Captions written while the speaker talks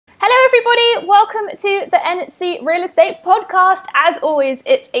everybody, welcome to the NC Real Estate Podcast. As always,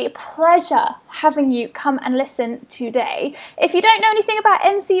 it's a pleasure having you come and listen today. If you don't know anything about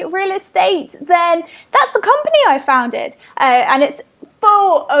NC Real Estate, then that's the company I founded, and it's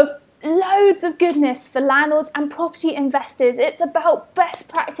full of loads of goodness for landlords and property investors. It's about best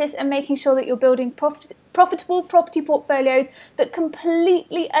practice and making sure that you're building profitable property portfolios that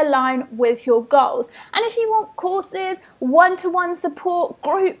completely align with your goals. And if you want courses, one-to-one support,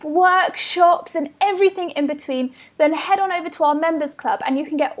 group workshops, and everything in between, then head on over to our members club, and you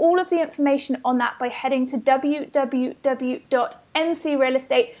can get all of the information on that by heading to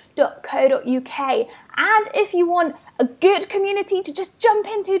www.ncrealestate.co.uk. And if you want a good community to just jump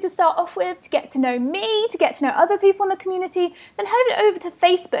into to start off with, to get to know me, to get to know other people in the community, then head over to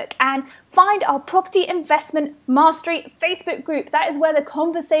Facebook and find our Property Investment Mastery Facebook group. That is where the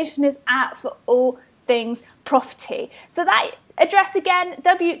conversation is at for all things property. So that address again,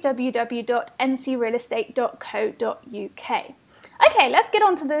 www.ncrealestate.co.uk. Okay, let's get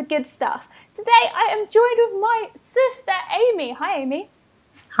on to the good stuff. Today I am joined with my sister Amy. Hi Amy.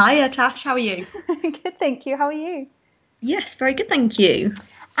 Hiya Tash, how are you? Good, thank you. How are you? Yes, very good, thank you.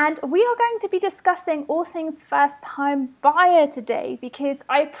 And we are going to be discussing all things first-time buyer today, because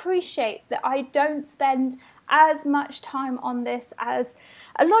I appreciate that I don't spend as much time on this as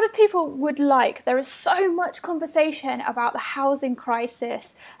a lot of people would like. There is so much conversation about the housing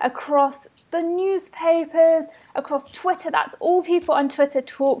crisis across the newspapers, across Twitter. That's all people on Twitter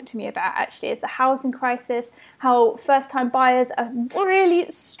talk to me about, actually, is the housing crisis, how first-time buyers are really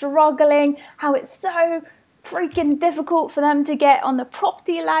struggling, how it's so freaking difficult for them to get on the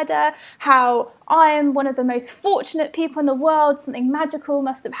property ladder, how I am one of the most fortunate people in the world, something magical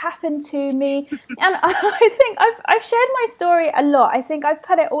must have happened to me. And I think I've shared my story a lot. I think I've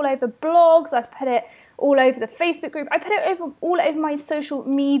put it all over blogs, I've put it all over the Facebook group, I put it all over my social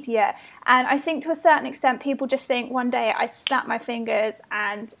media. And I think to a certain extent people just think one day I snapped my fingers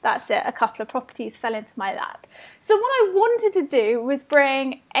and that's it, a couple of properties fell into my lap. So what I wanted to do was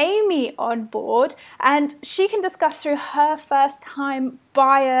bring Amy on board, and she can discuss through her first time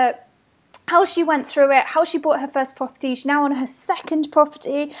buyer, how she went through it, how she bought her first property, she's now on her second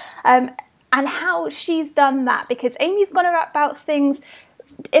property, and how she's done that, because Amy's gone about things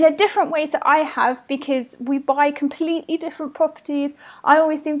in a different way to I have, because we buy completely different properties. I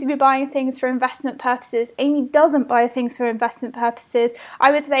always seem to be buying things for investment purposes. Amy doesn't buy things for investment purposes.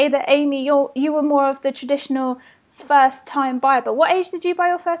 I would say that Amy, you were more of the traditional first time buyer, but what age did you buy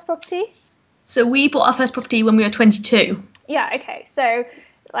your first property? So we bought our first property when we were 22. Yeah, okay, so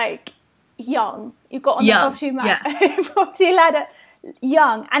like young. You got on the property ladder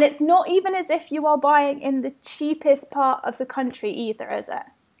young, and it's not even as if you are buying in the cheapest part of the country either, is it?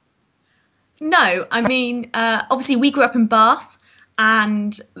 No, I mean, obviously we grew up in Bath,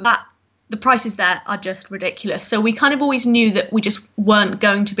 and the prices there are just ridiculous. So we kind of always knew that we just weren't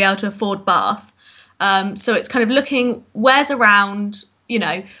going to be able to afford Bath. So it's kind of looking where's around, you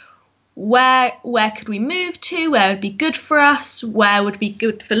know, where could we move to, where would be good for us, where would be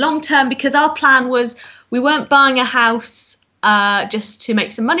good for long term, because our plan was we weren't buying a house just to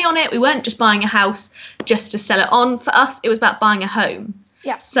make some money on it. We weren't just buying a house just to sell it on. For us, it was about buying a home.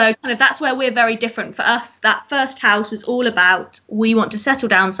 Yeah. So kind of that's where we're very different. For us, that first house was all about we want to settle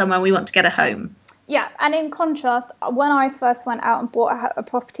down somewhere, we want to get a home. Yeah, and in contrast, when I first went out and bought a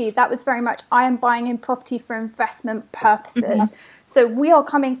property, that was very much I am buying in property for investment purposes. Mm-hmm. So we are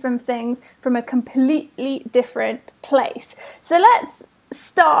coming from things from a completely different place. So let's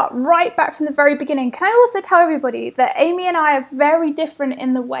start right back from the very beginning. Can I also tell everybody that Amy and I are very different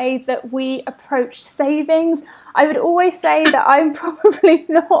in the way that we approach savings? I would always say that I'm probably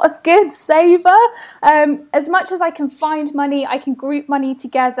not a good saver. As much as I can find money, I can group money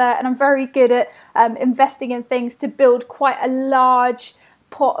together, and I'm very good at investing in things to build quite a large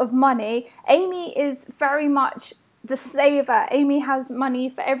pot of money. Amy is very much the saver. Amy has money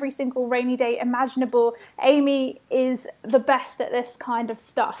for every single rainy day imaginable. Amy is the best at this kind of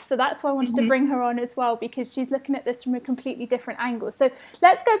stuff. So that's why I wanted to bring her on as well, because she's looking at this from a completely different angle. So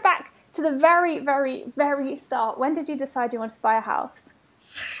let's go back to the very, very, very start. When did you decide you wanted to buy a house?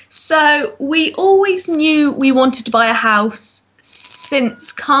 So we always knew we wanted to buy a house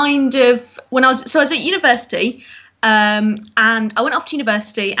since kind of when I was at university. And I went off to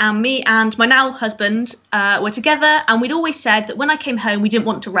university, and me and my now husband were together, and we'd always said that when I came home we didn't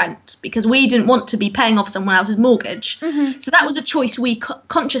want to rent because we didn't want to be paying off someone else's mortgage. Mm-hmm. So that was a choice we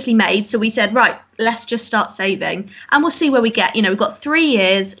consciously made. So we said, right, let's just start saving and we'll see where we get. You know, we've got 3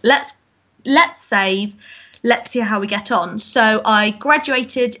 years, let's save, let's see how we get on. So I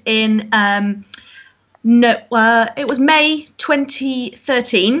graduated in No, it was May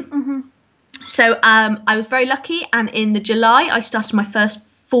 2013. Mm-hmm. So I was very lucky, and in the July I started my first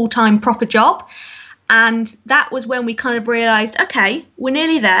full-time proper job, and that was when we kind of realised, okay, we're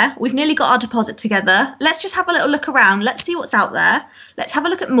nearly there. We've nearly got our deposit together. Let's just have a little look around. Let's see what's out there. Let's have a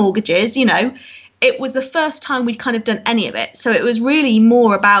look at mortgages. You know, it was the first time we'd kind of done any of it, so it was really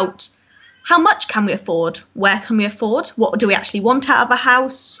more about how much can we afford? Where can we afford? What do we actually want out of a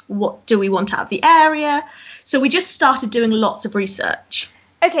house? What do we want out of the area? So we just started doing lots of research.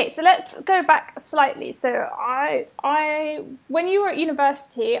 Okay, so let's go back slightly. So when you were at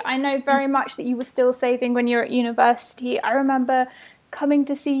university, I know very much that you were still saving when you were at university. I remember coming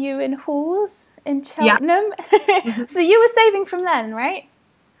to see you in halls in Cheltenham. Yeah. So you were saving from then, right?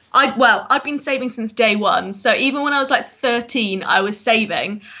 I've been saving since day one. So even when I was like 13, I was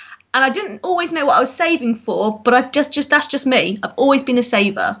saving. And I didn't always know what I was saving for, but that's just me. I've always been a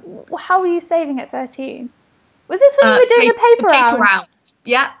saver. How were you saving at 13? Was this when you were doing a paper round?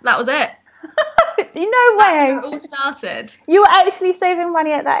 Yeah, that was it. No way. That's how it all started. You were actually saving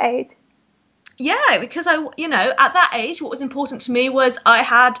money at that age? Yeah, because at that age, what was important to me was I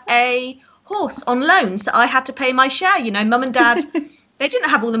had a horse on loan, so I had to pay my share. You know, mum and dad, they didn't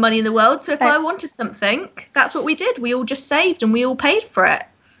have all the money in the world, so if I wanted something, that's what we did. We all just saved and we all paid for it.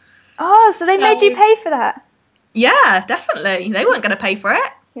 Oh, so they made you pay for that? Yeah, definitely. They weren't going to pay for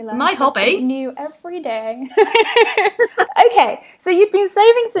it. My hobby. New every day. Okay, so you've been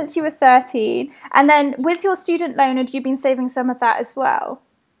saving since you were 13, and then with your student loan, had you been saving some of that as well?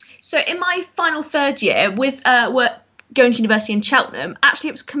 So in my final third year with going to university in Cheltenham, actually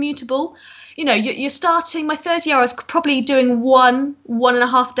it was commutable. You know, you're starting my third year, I was probably doing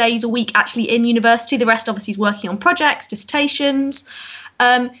 1.5 days a week actually in university. The rest obviously is working on projects, dissertations.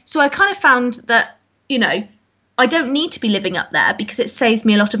 So I kind of found that, you know, I don't need to be living up there because it saves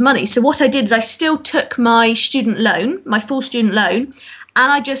me a lot of money. So what I did is I still took my student loan, my full student loan,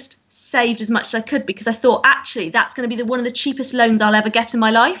 and I just saved as much as I could because I thought, actually, that's going to be one of the cheapest loans I'll ever get in my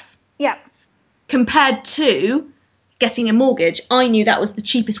life. Yeah. Compared to getting a mortgage, I knew that was the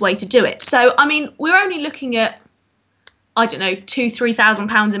cheapest way to do it. So, I mean, we're only looking at, I don't know,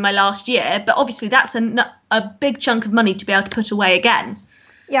 £2,000-3,000 in my last year, but obviously that's a big chunk of money to be able to put away again.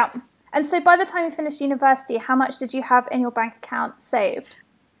 Yeah. And so by the time you finished university, how much did you have in your bank account saved?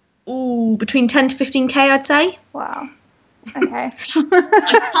 Ooh, between 10 to 15k, I'd say. Wow. Okay. I'm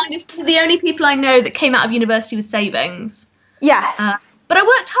kind of the only people I know that came out of university with savings. Yes. But I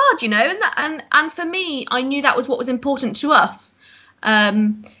worked hard, you know, and for me, I knew that was what was important to us.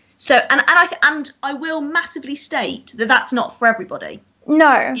 So I will massively state that that's not for everybody.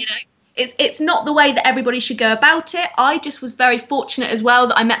 No. You know. It's not the way that everybody should go about it. I just was very fortunate as well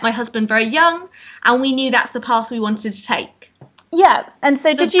that I met my husband very young, and we knew that's the path we wanted to take. Yeah, and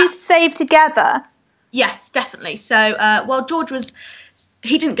so did you save together? Yes, definitely. So while George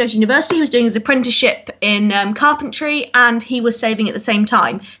he didn't go to university, he was doing his apprenticeship in carpentry, and he was saving at the same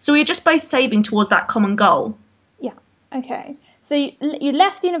time. So we were just both saving towards that common goal. Yeah, okay. So you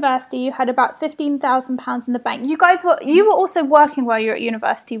left university, you had about £15,000 in the bank. You were also working while you were at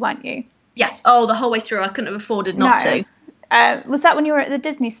university, weren't you? Yes. Oh, the whole way through. I couldn't have afforded not to. Was that when you were at the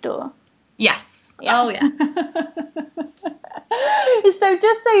Disney store? Yes. Yeah. Oh, yeah. So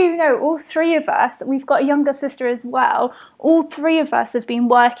just so you know, all three of us, we've got a younger sister as well, all three of us have been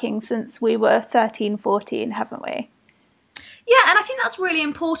working since we were 13, 14, haven't we? Yeah, and I think that's really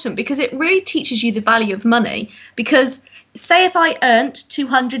important because it really teaches you the value of money. Because say if I earned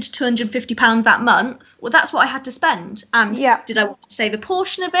 £200 to £250 that month, well, that's what I had to spend. And did I want to save a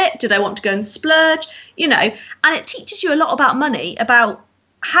portion of it? Did I want to go and splurge? You know, and it teaches you a lot about money, about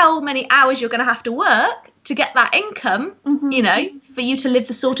how many hours you're going to have to work to get that income, you know, for you to live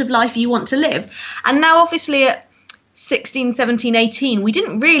the sort of life you want to live. And now, obviously, at 16, 17, 18, we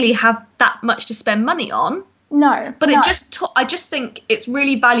didn't really have that much to spend money on. No. But I just think it's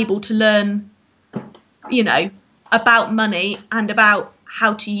really valuable to learn, you know, about money and about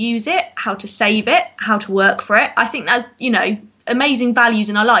how to use it, how to save it, how to work for it. I think that's, you know, amazing values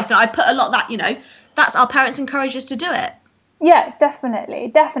in our life. And I put a lot of that, you know, that's our parents encourage us to do it. Yeah,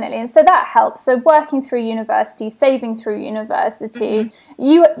 definitely. And so that helps. So working through university, saving through university,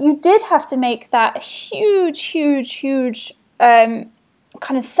 you did have to make that huge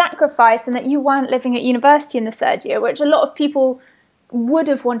kind of sacrifice, and that you weren't living at university in the third year, which a lot of people would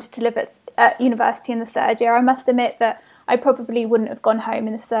have wanted to live at university in the third year. I must admit that I probably wouldn't have gone home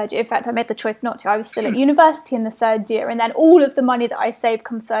in the third year. In fact, I made the choice not to. I was still at university in the third year, and then all of the money that I saved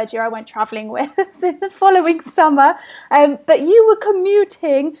come third year I went travelling with in the following summer. But you were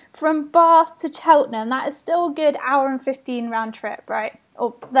commuting from Bath to Cheltenham. That is still a good hour and 15 round trip, right?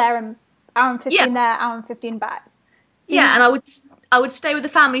 Or there and hour and 15 Yeah. there, hour and 15 back. So Yeah, and I would stay with a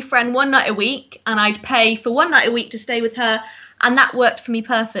family friend one night a week, and I'd pay for one night a week to stay with her, and that worked for me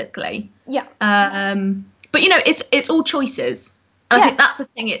perfectly. Yeah. But it's all choices, and I think that's the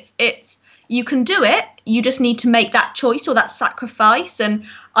thing. It's you can do it. You just need to make that choice or that sacrifice. And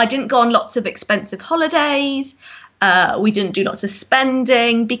I didn't go on lots of expensive holidays. We didn't do lots of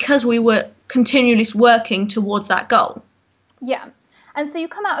spending because we were continually working towards that goal. Yeah. And so you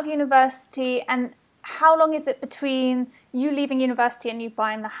come out of university, and how long is it between you leaving university and you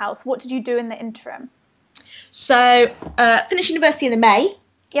buying the house? What did you do in the interim? So finished university in the May.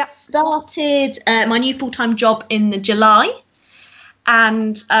 Yeah. Started my new full-time job in the July.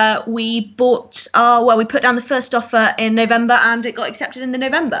 And we put down the first offer in November, and it got accepted in the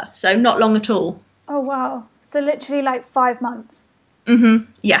November. So not long at all. Oh, wow. So literally like 5 months.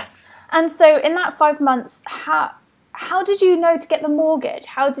 Yes. And so in that 5 months, how did you know to get the mortgage?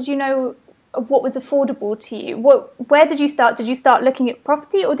 How did you know what was affordable to you? Where did you start? Did you start looking at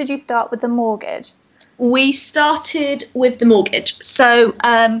property, or did you start with the mortgage? We started with the mortgage. So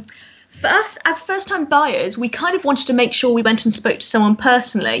for us as first-time buyers, we kind of wanted to make sure we went and spoke to someone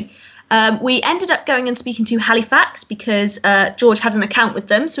personally. We ended up going and speaking to Halifax because George had an account with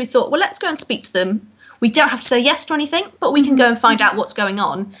them. So we thought, well, let's go and speak to them. We don't have to say yes to anything, but we can go and find out what's going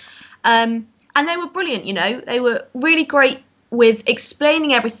on. And they were brilliant, They were really great with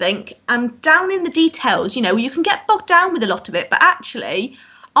explaining everything and down in the details. You can get bogged down with a lot of it, but actually,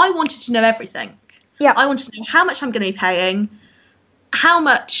 I wanted to know everything. Yeah. I wanted to know how much I'm going to be paying, how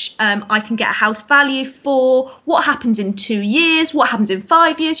much I can get a house value for, what happens in 2 years, what happens in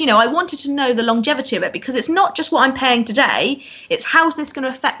 5 years. I wanted to know the longevity of it, because it's not just what I'm paying today, it's how's this going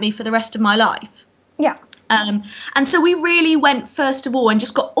to affect me for the rest of my life. Yeah. And so we really went first of all and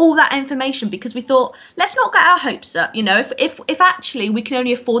just got all that information, because we thought, let's not get our hopes up. If actually we can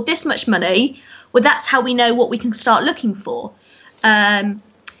only afford this much money, well, that's how we know what we can start looking for.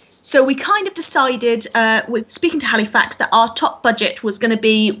 So we kind of decided, with speaking to Halifax, that our top budget was going to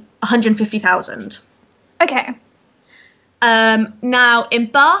be 150,000. Okay. Now in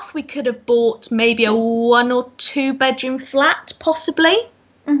Bath, we could have bought maybe a 1 or 2 bedroom flat, possibly.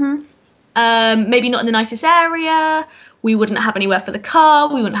 Maybe not in the nicest area. We wouldn't have anywhere for the car.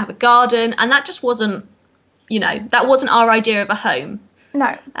 We wouldn't have a garden, and that just wasn't, that wasn't our idea of a home.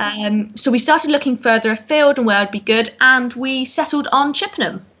 No. So we started looking further afield and where would be good, and we settled on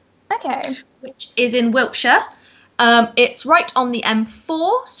Chippenham. Okay. Which is in Wiltshire. It's right on the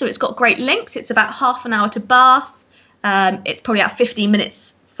M4, so it's got great links. It's about half an hour to Bath. It's probably about 15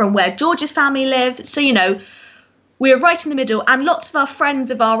 minutes from where George's family live. So, we're right in the middle, and lots of our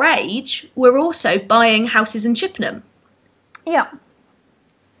friends of our age were also buying houses in Chippenham. Yeah.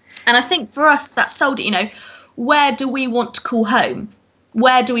 And I think for us, that sold it, where do we want to call home?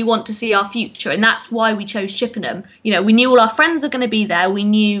 Where do we want to see our future? And that's why we chose Chippenham. We knew all our friends are going to be there. We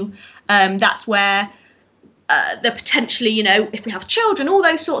knew that's where the potentially, if we have children, all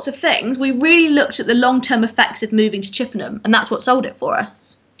those sorts of things. We really looked at the long-term effects of moving to Chippenham, and that's what sold it for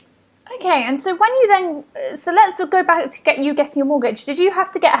us. Okay, and so when you then, so let's go back to getting your mortgage. Did you have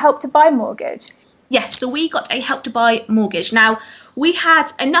to get a Help to Buy mortgage? Yes, so we got a Help to Buy mortgage. Now, we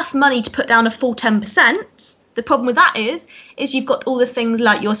had enough money to put down a full 10%. The problem with that is you've got all the things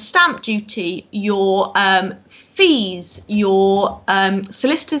like your stamp duty, your fees, your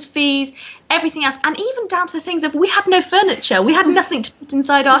solicitor's fees, everything else, and even down to the things of we had no furniture, we had nothing to put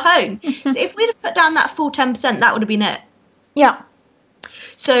inside our home. So if we'd have put down that full 10%, that would have been it. Yeah.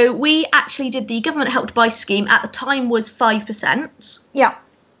 So we actually did the government Help to Buy scheme. At the time was 5%. Yeah.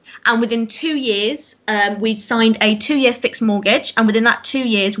 And within 2 years, we'd signed a 2-year fixed mortgage, and within that 2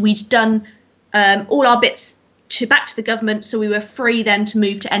 years, we'd done all our bits back to the government, so we were free then to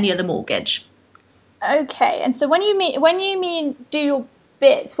move to any other mortgage. Okay, and so when you mean do your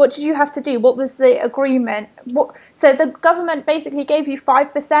bits, what did you have to do? What was the agreement? So the government basically gave you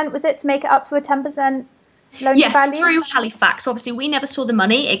 5%, was it, to make it up to a 10% loan to value? Yes, through Halifax. Obviously, we never saw the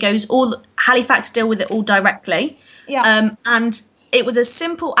money. It goes Halifax deal with it all directly. Yeah. And it was as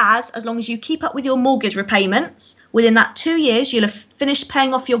simple as long as you keep up with your mortgage repayments, within that 2 years, you'll have finished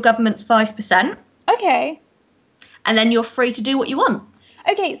paying off your government's 5%. Okay. And then you're free to do what you want.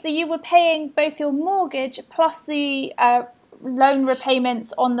 Okay, so you were paying both your mortgage plus the loan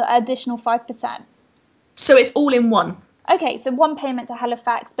repayments on the additional 5%. So it's all in one. Okay, so one payment to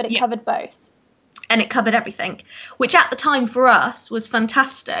Halifax, but it covered both. and it covered everything, which at the time for us was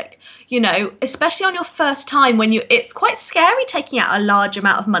fantastic, you know, especially on your first time when it's quite scary taking out a large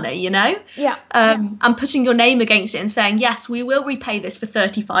amount of money, you know, and putting your name against it and saying, yes, we will repay this for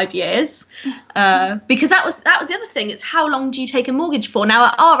 35 years, because that was the other thing. It's how long do you take a mortgage for? Now,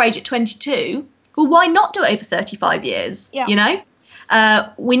 at our age, at 22, well, why not do it over 35 years, you know?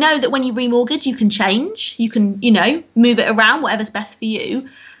 We know that when you remortgage, you can change, you can, you know, move it around, whatever's best for you.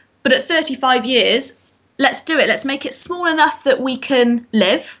 But at 35 years, let's do it. Let's make it small enough that we can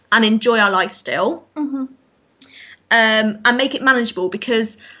live and enjoy our life still, and make it manageable,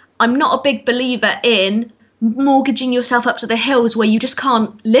 because I'm not a big believer in mortgaging yourself up to the hills where you just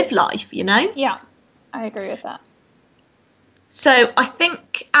can't live life, you know? Yeah, I agree with that. So I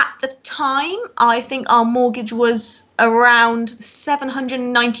think at the time, I think our mortgage was around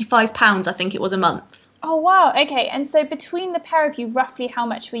 £795, I think it was, a month. Oh, wow. Okay. And so between the pair of you, roughly how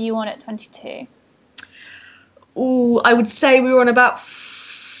much were you on at 22? Oh, I would say we were on about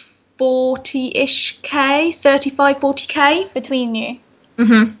 40-ish K, 35, 40K. Between you?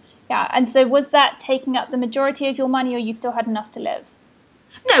 Mm-hmm. Yeah. And so was that taking up the majority of your money, or you still had enough to live?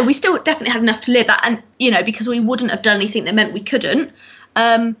 No, we still definitely had enough to live. And, you know, because we wouldn't have done anything that meant we couldn't.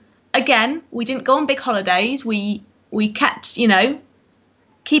 Again, we didn't go on big holidays. We kept, you know,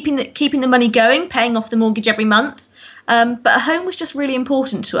 keeping the money going, paying off the mortgage every month. But a home was just really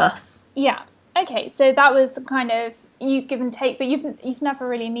important to us. Yeah. Okay. So that was kind of you give and take, but you've never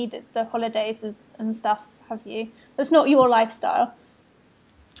really needed the holidays and stuff, have you? That's not your lifestyle.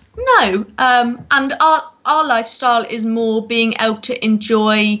 No. And our lifestyle is more being able to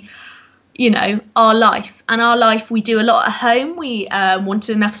enjoy, you know, our life. And our life, we do a lot at home. We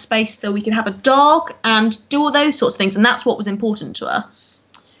wanted enough space so we could have a dog and do all those sorts of things. And that's what was important to us.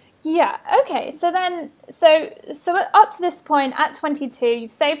 Yeah, okay. So up to this point, at 22,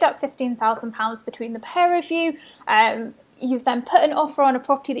 you've saved up £15,000 between the pair of you. You've then put an offer on a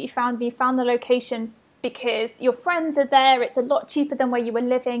property that you found, and you found the location because your friends are there. It's a lot cheaper than where you were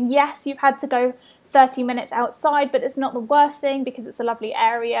living. Yes, you've had to go 30 minutes outside, but it's not the worst thing because it's a lovely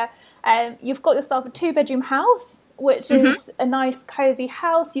area. You've got yourself a 2-bedroom house, which is a nice, cosy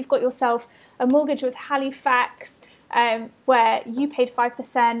house. You've got yourself a mortgage with Halifax, where you paid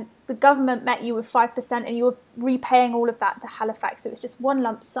 5%, the government met you with 5%, and you were repaying all of that to Halifax. So it was just one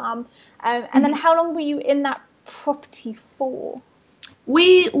lump sum. And then how long were you in that property for?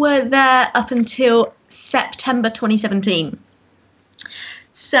 We were there up until September 2017.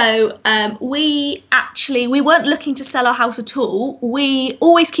 So we weren't looking to sell our house at all. We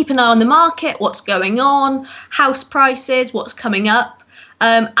always keep an eye on the market, what's going on, house prices, what's coming up.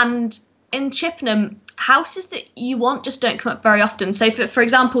 And in Chippenham, houses that you want just don't come up very often. So for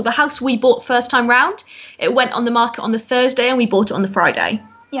example, the house we bought first time round, it went on the market on the Thursday and we bought it on the Friday.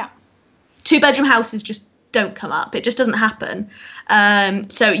 Yeah. 2-bedroom houses just don't come up. It just doesn't happen.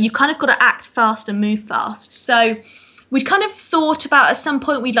 So you kind of got to act fast and move fast. So we'd kind of thought about at some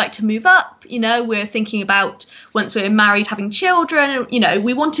point we'd like to move up. You know, we're thinking about once we're married, having children, you know,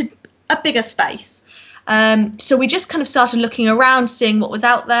 we wanted a bigger space. So we just kind of started looking around, seeing what was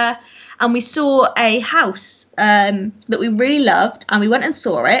out there. And we saw a house that we really loved, and we went and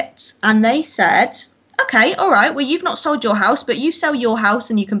saw it, and they said, okay, all right, well, you've not sold your house, but you sell your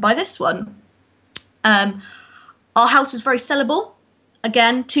house and you can buy this one. Our house was very sellable.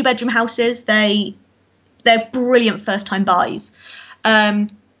 Again, 2-bedroom houses, they're brilliant first-time buys.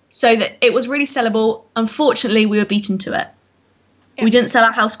 So that it was really sellable. Unfortunately, we were beaten to it. Yeah. We didn't sell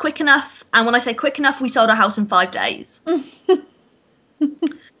our house quick enough, and when I say quick enough, we sold our house in 5 days.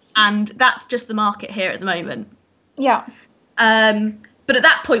 And that's just the market here at the moment. Yeah. But at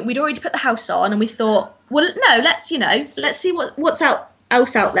that point, we'd already put the house on, and we thought, well, no, let's see what's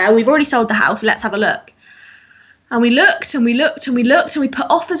else out there. We've already sold the house. Let's have a look. And we looked and we looked and we looked and we put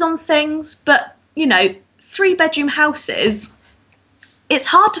offers on things. But, you know, 3-bedroom houses, it's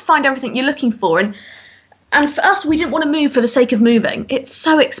hard to find everything you're looking for. And for us, we didn't want to move for the sake of moving. It's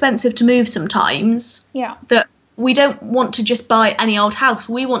so expensive to move sometimes. Yeah. That we don't want to just buy any old house.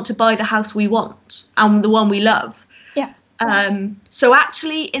 We want to buy the house we want and the one we love. Yeah. So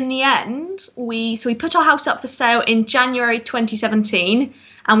actually, in the end, we put our house up for sale in January 2017,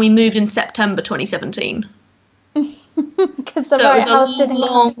 and we moved in September 2017. Because it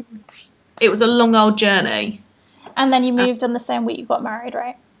was a long old journey. And then you moved on the same week you got married,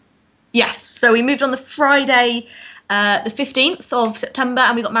 right? Yes. So we moved on the Friday, the 15th of September,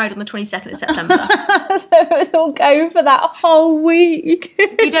 and we got married on the 22nd of September. So it was all go for that whole week.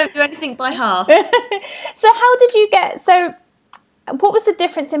 We don't do anything by half. So how did you what was the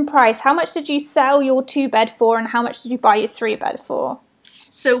difference in price? How much did you sell your 2-bed for, and how much did you buy your 3-bed for?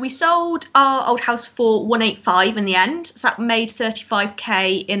 So we sold our old house for 185 in the end. So that made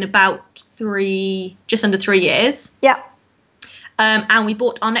 35k in about just under 3 years. Yeah. And we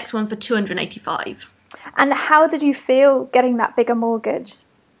bought our next one for 285. And how did you feel getting that bigger mortgage?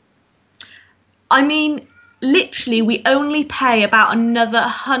 I mean, literally, we only pay about another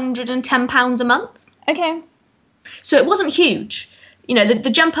 £110 a month. Okay. So it wasn't huge. You know, the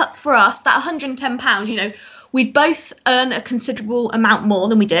jump up for us, that £110, you know, we'd both earn a considerable amount more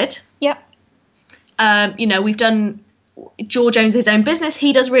than we did. Yep. You know, George owns his own business.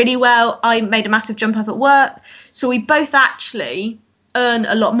 He does really well. I made a massive jump up at work. So we both actually earn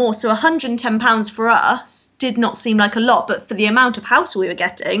a lot more. So £110 for us did not seem like a lot, but for the amount of house we were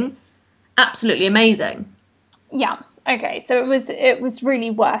getting, absolutely amazing. Yeah. Okay. So it was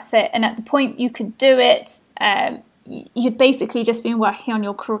really worth it. And at the point you could do it, you'd basically just been working on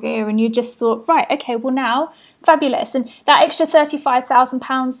your career and you just thought, right, okay, well now, fabulous. And that extra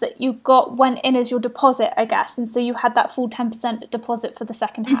 £35,000 that you got went in as your deposit, I guess. And so you had that full 10% deposit for the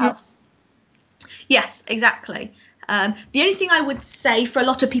second house. Yes, exactly. The only thing I would say for a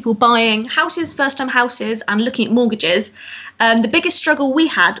lot of people buying houses, first-time houses and looking at mortgages, the biggest struggle we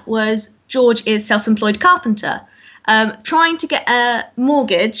had was George is self-employed carpenter. Trying to get a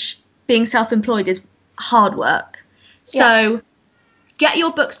mortgage being self-employed is hard work. So get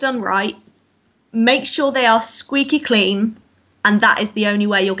your books done right, make sure they are squeaky clean, and that is the only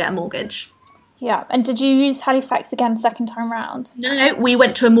way you'll get a mortgage. Yeah. And did you use Halifax again second time round? No, we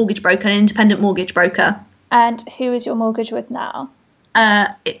went to a mortgage broker, an independent mortgage broker. And who is your mortgage with now?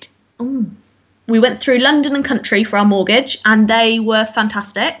 We went through London and Country for our mortgage, and they were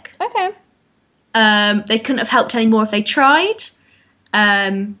fantastic. Okay. They couldn't have helped any more if they tried.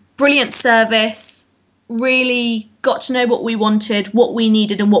 Brilliant service. Really got to know what we wanted, what we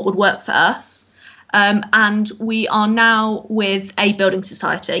needed, and what would work for us. And we are now with a building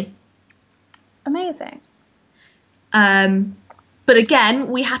society. Amazing. But again,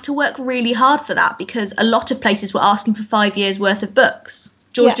 we had to work really hard for that because a lot of places were asking for 5 years worth of books.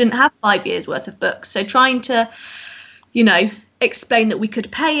 George didn't have 5 years worth of books. So trying to, you know, explain that we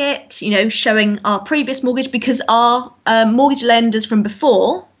could pay it, you know, showing our previous mortgage, because our mortgage lenders from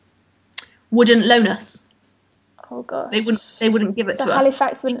before wouldn't loan us. Oh gosh. They wouldn't give it to us. So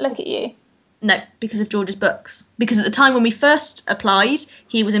Halifax wouldn't look at you? No, because of George's books. Because at the time when we first applied,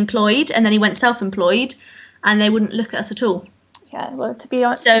 he was employed and then he went self-employed and they wouldn't look at us at all. Yeah, well, to be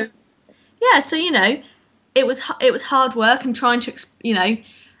honest. So, you know, it was hard work and trying to explain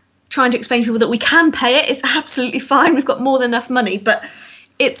to people that we can pay it. It's absolutely fine. We've got more than enough money, but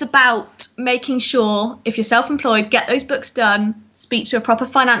it's about making sure if you're self-employed, get those books done, speak to a proper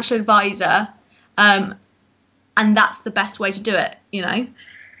financial advisor, and that's the best way to do it, you know?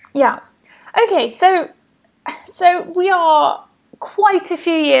 Yeah. Okay, so we are quite a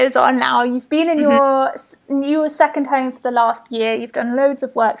few years on now. You've been in your second home for the last year. You've done loads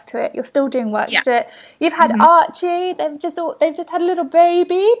of works to it. You're still doing works to it. You've had Archie. They've just had a little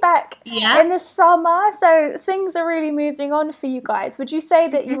baby back in the summer. So things are really moving on for you guys. Would you say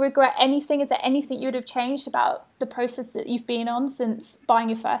that you regret anything? Is there anything you would have changed about the process that you've been on since buying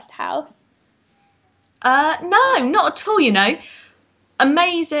your first house? No, not at all, you know.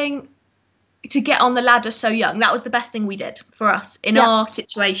 Amazing to get on the ladder so young. That was the best thing we did for us in our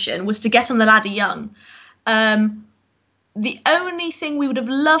situation, was to get on the ladder young. The only thing we would have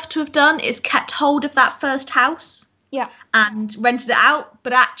loved to have done is kept hold of that first house and rented it out,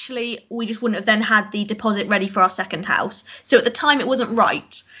 but actually we just wouldn't have then had the deposit ready for our second house. So at the time it wasn't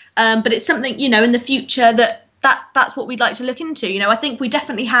right. But it's something, you know, in the future that's what we'd like to look into. You know, I think we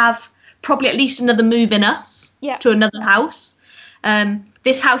definitely have probably at least another move in us to another house.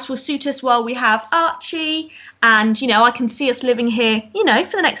 This house will suit us while we have Archie, and, you know, I can see us living here, you know,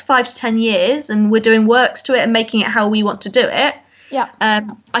 for the next 5 to 10 years, and we're doing works to it and making it how we want to do it. Yeah.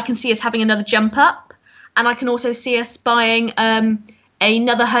 I can see us having another jump up, and I can also see us buying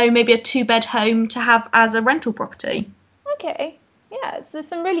another home, maybe a 2-bed home to have as a rental property. Okay. Yeah, so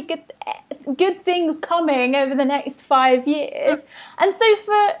some really good things coming over the next 5 years. And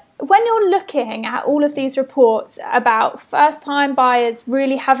so when you're looking at all of these reports about first-time buyers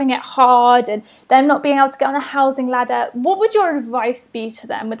really having it hard and them not being able to get on a housing ladder, what would your advice be to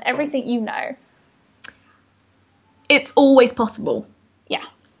them with everything you know? It's always possible. Yeah.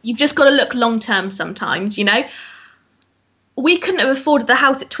 You've just got to look long-term sometimes, you know. We couldn't have afforded the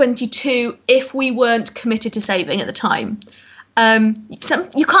house at 22 if we weren't committed to saving at the time.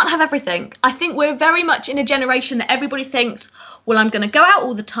 You can't have everything. I think we're very much in a generation that everybody thinks, well, I'm going to go out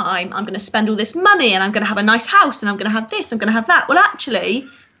all the time, I'm going to spend all this money, and I'm going to have a nice house, and I'm going to have this, I'm going to have that. Well, actually,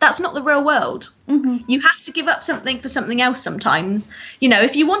 That's not the real world. You have to give up something for something else sometimes. You know,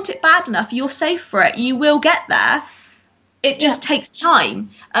 if you want it bad enough, you'll save for it. You will get there. It just takes time.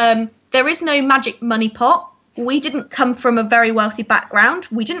 There is no magic money pot. We didn't come from a very wealthy background.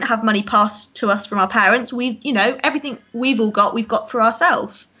 We didn't have money passed to us from our parents. Everything we've all got, we've got for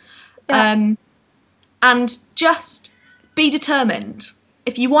ourselves. And just be determined.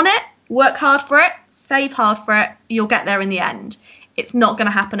 If you want it, work hard for it, save hard for it, you'll get there in the end. It's not going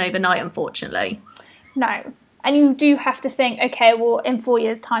to happen overnight, unfortunately. No. And you do have to think, okay, well, in 4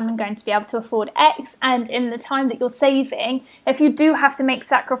 years' time, I'm going to be able to afford X. And in the time that you're saving, if you do have to make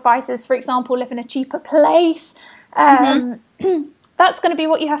sacrifices, for example, live in a cheaper place, that's going to be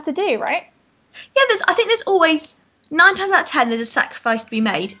what you have to do, right? Yeah, I think there's always, 9 times out of 10, there's a sacrifice to be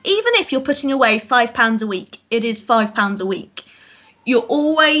made. Even if you're putting away £5 a week, it is £5 a week. You're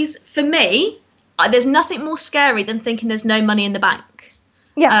always, for me, there's nothing more scary than thinking there's no money in the bank.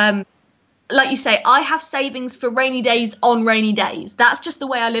 Yeah. Like you say, I have savings for rainy days on rainy days. That's just the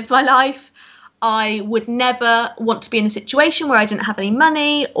way I live my life. I would never want to be in a situation where I didn't have any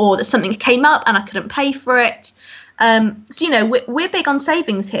money or that something came up and I couldn't pay for it. So, you know, we're big on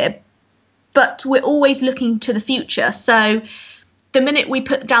savings here, but we're always looking to the future. So the minute we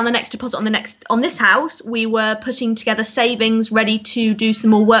put down the next deposit on this house, we were putting together savings ready to do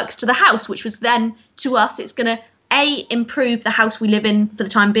some more works to the house, which was then, to us, it's going to, A, improve the house we live in for the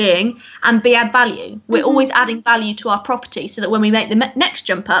time being, and B, add value. We're always adding value to our property so that when we make the next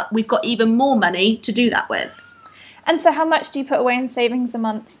jump up, we've got even more money to do that with. And so how much do you put away in savings a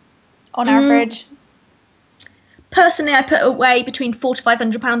month on average? Personally, I put away between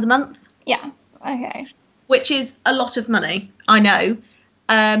 £400 to £500 a month. Yeah, okay. Which is a lot of money, I know.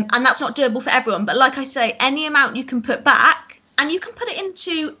 And that's not doable for everyone. But like I say, any amount you can put back, and you can put it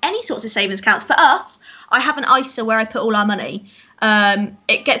into any sorts of savings accounts. For us, I have an ISA where I put all our money.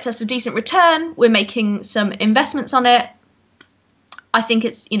 It gets us a decent return. We're making some investments on it. I think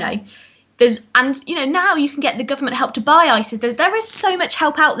it's, you know, now you can get the government help to buy ISAs. There is so much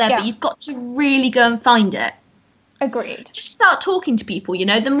help out there, but you've got to really go and find it. Agreed. Just start talking to people, you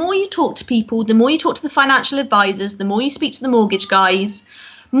know. The more you talk to people, the more you talk to the financial advisors, the more you speak to the mortgage guys.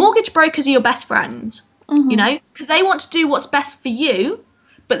 Mortgage brokers are your best friends, you know, because they want to do what's best for you,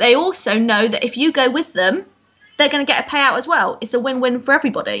 but they also know that if you go with them, they're going to get a payout as well. It's a win-win for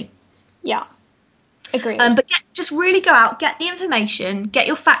everybody. Yeah, agreed. But just really go out, get the information, get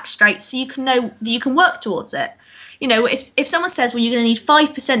your facts straight so you can know that you can work towards it. You know, if someone says, well, you're going to need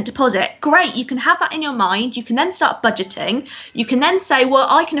 5% deposit, great, you can have that in your mind. You can then start budgeting. You can then say, well,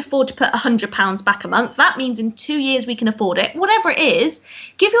 I can afford to put £100 back a month. That means in 2 years we can afford it. Whatever it is,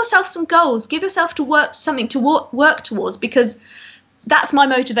 give yourself some goals. Give yourself something to work towards, because that's my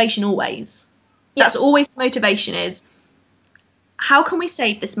motivation always. Yeah. That's always the motivation is, how can we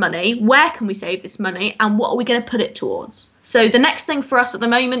save this money? Where can we save this money? And what are we going to put it towards? So the next thing for us at the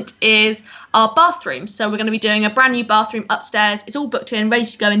moment is our bathroom. So we're going to be doing a brand new bathroom upstairs. It's all booked in, ready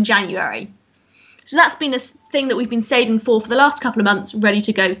to go in January. So that's been a thing that we've been saving for the last couple of months, ready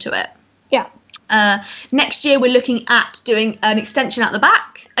to go to it. Yeah. Next year, we're looking at doing an extension at the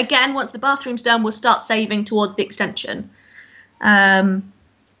back. Again, once the bathroom's done, we'll start saving towards the extension.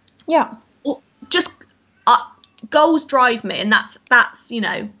 Goals drive me, and that's you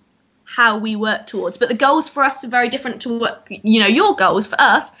know, how we work towards. But the goals for us are very different to what, you know, your goals. For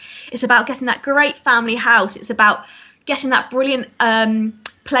us, it's about getting that great family house. It's about getting that brilliant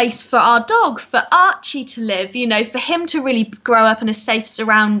place for our dog, for Archie to live, you know, for him to really grow up in a safe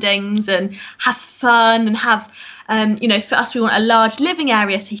surroundings and have fun and have, you know, for us, we want a large living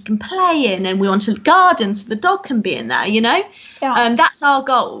area so he can play in, and we want a garden so the dog can be in there, you know. That's our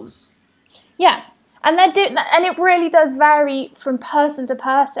goals. Yeah. And it really does vary from person to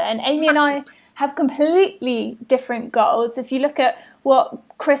person. Amy and I have completely different goals. If you look at what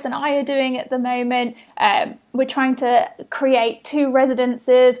Chris and I are doing at the moment, we're trying to create 2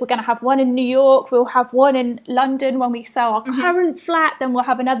 residences. We're going to have one in New York. We'll have one in London when we sell our current flat. Then we'll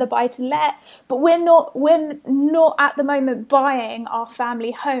have another buy to let. But we're not at the moment buying our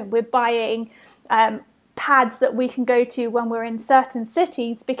family home. We're buying pads that we can go to when we're in certain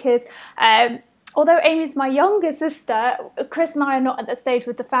cities, because although Amy's my younger sister, Chris and I are not at the stage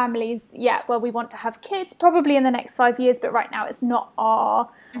with the families yet where we want to have kids, probably in the next 5 years, but right now it's not our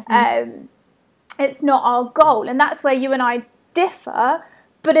goal. And that's where you and I differ.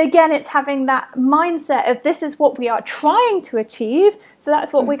 But again, it's having that mindset of, this is what we are trying to achieve, so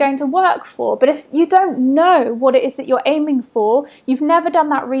that's what we're going to work for. But if you don't know what it is that you're aiming for, you've never done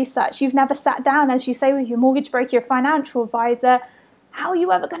that research, you've never sat down, as you say, with your mortgage broker, your financial advisor, how are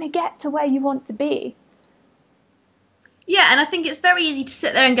you ever going to get to where you want to be? Yeah, and I think it's very easy to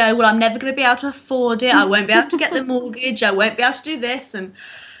sit there and go, well, I'm never going to be able to afford it. I won't be able to get the mortgage. I won't be able to do this. And,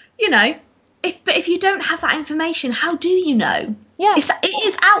 you know, if you don't have that information, how do you know? Yeah. It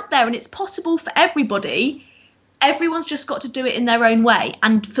is out there and it's possible for everybody. Everyone's just got to do it in their own way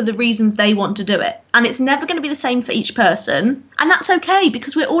and for the reasons they want to do it. And it's never going to be the same for each person. And that's okay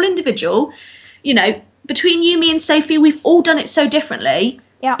because we're all individual. You know, between you, me and Sophie, we've all done it so differently.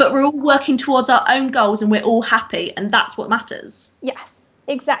 Yeah. But we're all working towards our own goals and we're all happy. And that's what matters. Yes,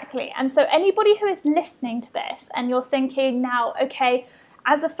 exactly. And so anybody who is listening to this and you're thinking now, okay,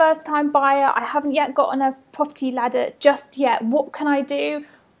 as a first-time buyer, I haven't yet got on a property ladder just yet. What can I do?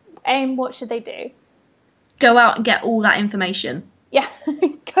 And what should they do? Go out and get all that information. Yeah,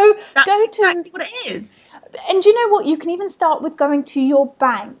 That's go exactly what it is. And do you know what? You can even start with going to your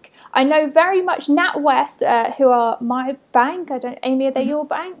bank. I know very much NatWest, who are my bank. Amy, are they your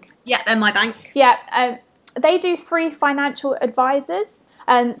bank? Yeah, they're my bank. Yeah, they do free financial advisors.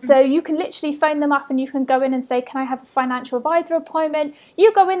 So you can literally phone them up and you can go in and say, can I have a financial advisor appointment?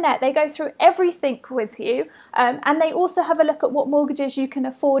 You go in there, they go through everything with you. And they also have a look at what mortgages you can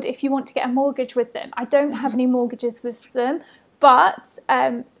afford if you want to get a mortgage with them. I don't have any mortgages with them, but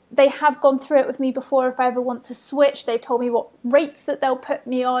they have gone through it with me before. If I ever want to switch, they've told me what rates that they'll put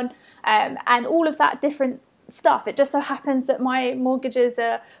me on and all of that different stuff. It just so happens that my mortgages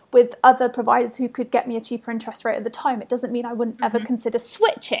are with other providers who could get me a cheaper interest rate at the time. It doesn't mean I wouldn't ever consider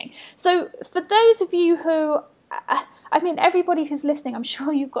switching. So for those of you who, I mean, everybody who's listening, I'm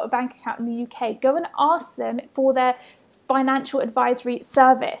sure you've got a bank account in the UK, go and ask them for their financial advisory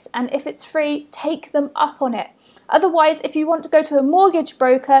service. And if it's free, take them up on it. Otherwise, if you want to go to a mortgage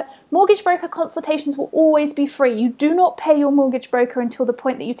broker consultations will always be free. You do not pay your mortgage broker until the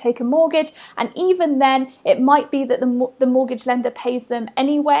point that you take a mortgage. And even then, it might be that the mortgage lender pays them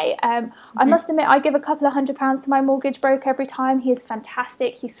anyway. I must admit, I give a couple of £100 to my mortgage broker every time. He is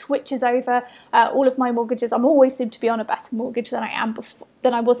fantastic. He switches over all of my mortgages. I'm always seem to be on a better mortgage than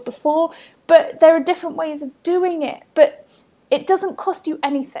I was before. But there are different ways of doing it. But it doesn't cost you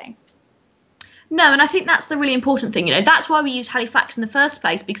anything. No, and I think that's the really important thing. You know, that's why we used Halifax in the first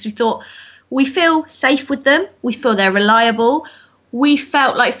place, because we thought we feel safe with them. We feel they're reliable. We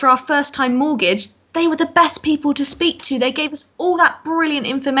felt like for our first time mortgage, they were the best people to speak to. They gave us all that brilliant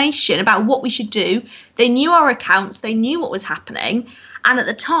information about what we should do. They knew our accounts. They knew what was happening. And at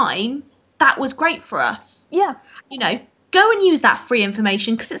the time, that was great for us. Yeah. You know, go and use that free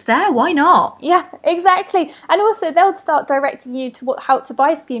information because it's there. Why not? Yeah, exactly. And also they'll start directing you to what Help to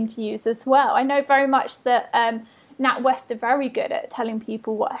Buy scheme to use as well. I know very much that NatWest are very good at telling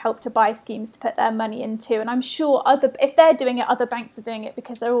people what Help to Buy schemes to put their money into. And I'm sure if they're doing it, other banks are doing it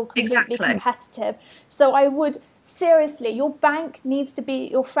because they're all completely competitive. So I would seriously, your bank needs to be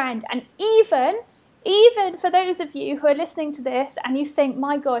your friend. And even for those of you who are listening to this and you think,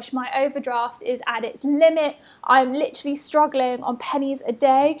 my gosh, my overdraft is at its limit, I'm literally struggling on pennies a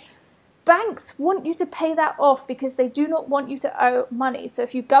day, banks want you to pay that off because they do not want you to owe money. So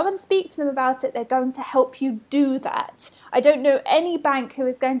if you go and speak to them about it, they're going to help you do that. I don't know any bank who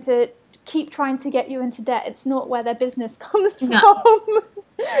is going to keep trying to get you into debt. It's not where their business comes from.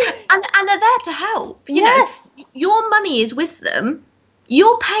 And they're there to help. You know, your money is with them.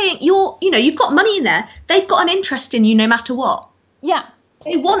 You're paying, you've got money in there. They've got an interest in you no matter what. Yeah.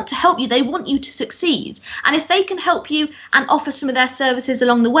 They want to help you. They want you to succeed. And if they can help you and offer some of their services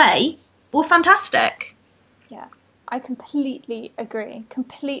along the way, well, fantastic. Yeah, I completely agree.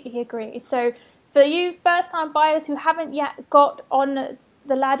 So for you first-time buyers who haven't yet got on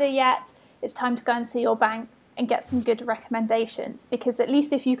the ladder yet, it's time to go and see your bank and get some good recommendations, because at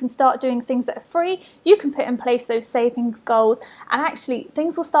least if you can start doing things that are free, you can put in place those savings goals, and actually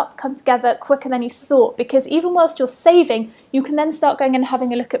things will start to come together quicker than you thought, because even whilst you're saving, you can then start going and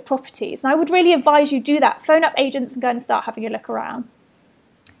having a look at properties. And I would really advise you do that. Phone up agents and go and start having a look around.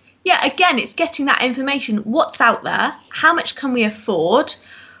 Yeah, again, it's getting that information. What's out there? How much can we afford?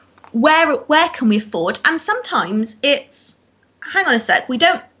 Where can we afford? And sometimes it's, hang on a sec,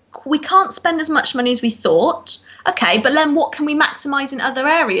 we can't spend as much money as we thought. Okay, but then what can we maximise in other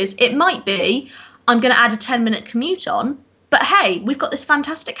areas? It might be, I'm going to add a 10-minute commute on, but hey, we've got this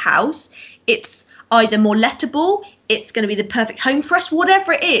fantastic house. It's either more lettable, it's going to be the perfect home for us,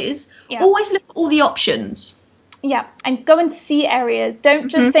 whatever it is. Yeah. Always look at all the options. Yeah, and go and see areas. Don't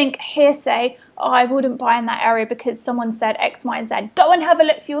just think hearsay, oh, I wouldn't buy in that area because someone said X, Y, and Z. Go and have a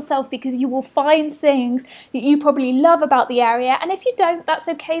look for yourself, because you will find things that you probably love about the area. And if you don't, that's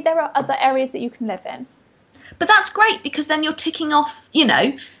okay. There are other areas that you can live in. But that's great, because then you're ticking off,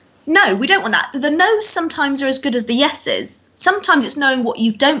 no, we don't want that. The no's sometimes are as good as the yeses. Sometimes it's knowing what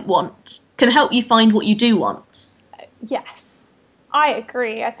you don't want can help you find what you do want. Yes, I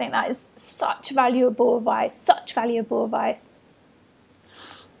agree. I think that is such valuable advice,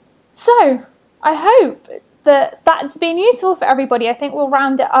 So I hope that that's been useful for everybody. I think we'll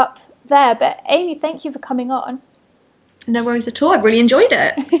round it up there. But Amy, thank you for coming on. No worries at all. I've really enjoyed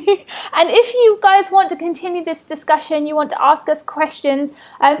it. And if you guys want to continue this discussion, you want to ask us questions,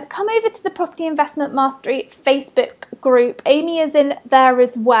 come over to the Property Investment Mastery Facebook group. Amy is in there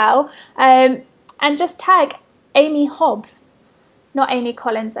as well. And just tag Amy Hobbs. Not Amy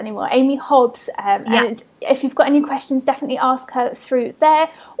Collins anymore, Amy Hobbs. And if you've got any questions, definitely ask her through there.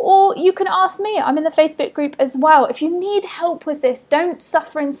 Or you can ask me. I'm in the Facebook group as well. If you need help with this, don't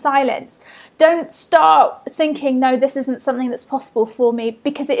suffer in silence. Don't start thinking, no, this isn't something that's possible for me,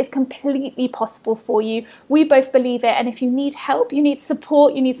 because it is completely possible for you. We both believe it. And if you need help, you need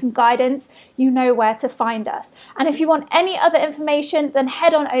support, you need some guidance, you know where to find us. And if you want any other information, then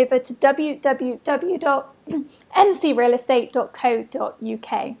head on over to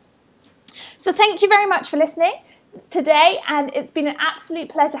www.ncrealestate.co.uk. So thank you very much for listening today, and it's been an absolute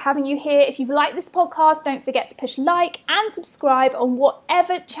pleasure having you here. If you've liked this podcast, don't forget to push like and subscribe on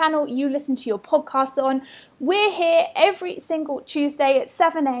whatever channel you listen to your podcasts on. We're here every single Tuesday at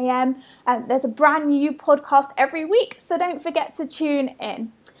 7 a.m. There's a brand new podcast every week, so don't forget to tune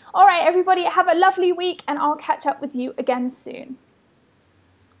in. All right, everybody, have a lovely week, and I'll catch up with you again soon.